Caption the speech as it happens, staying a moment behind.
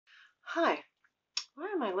Hi,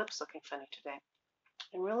 why are my lips looking funny today?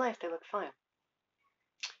 In real life, they look fine.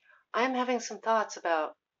 I am having some thoughts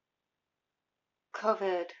about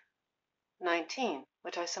COVID-19,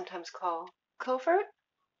 which I sometimes call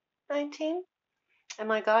COVERT-19. And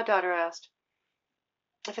my goddaughter asked,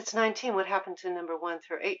 if it's 19, what happened to number 1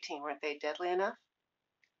 through 18? Weren't they deadly enough?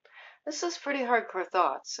 This is pretty hardcore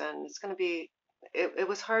thoughts, and it's going to be, it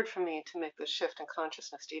was hard for me to make this shift in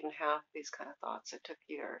consciousness to even have these kind of thoughts. It took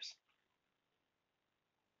years.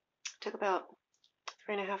 It took about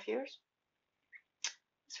 3.5 years.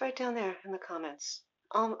 It's right down there in the comments.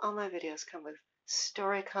 All my videos come with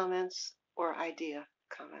story comments or idea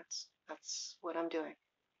comments. That's what I'm doing.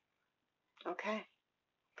 Okay.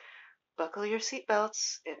 Buckle your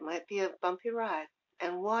seatbelts. It might be a bumpy ride.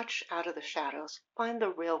 And watch out of the shadows. Find the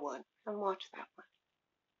real one and watch that one.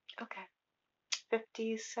 Okay.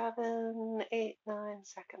 57, 8, 9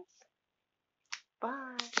 seconds.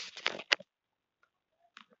 Bye.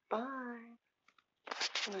 Bye.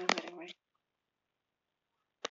 And I'm ready.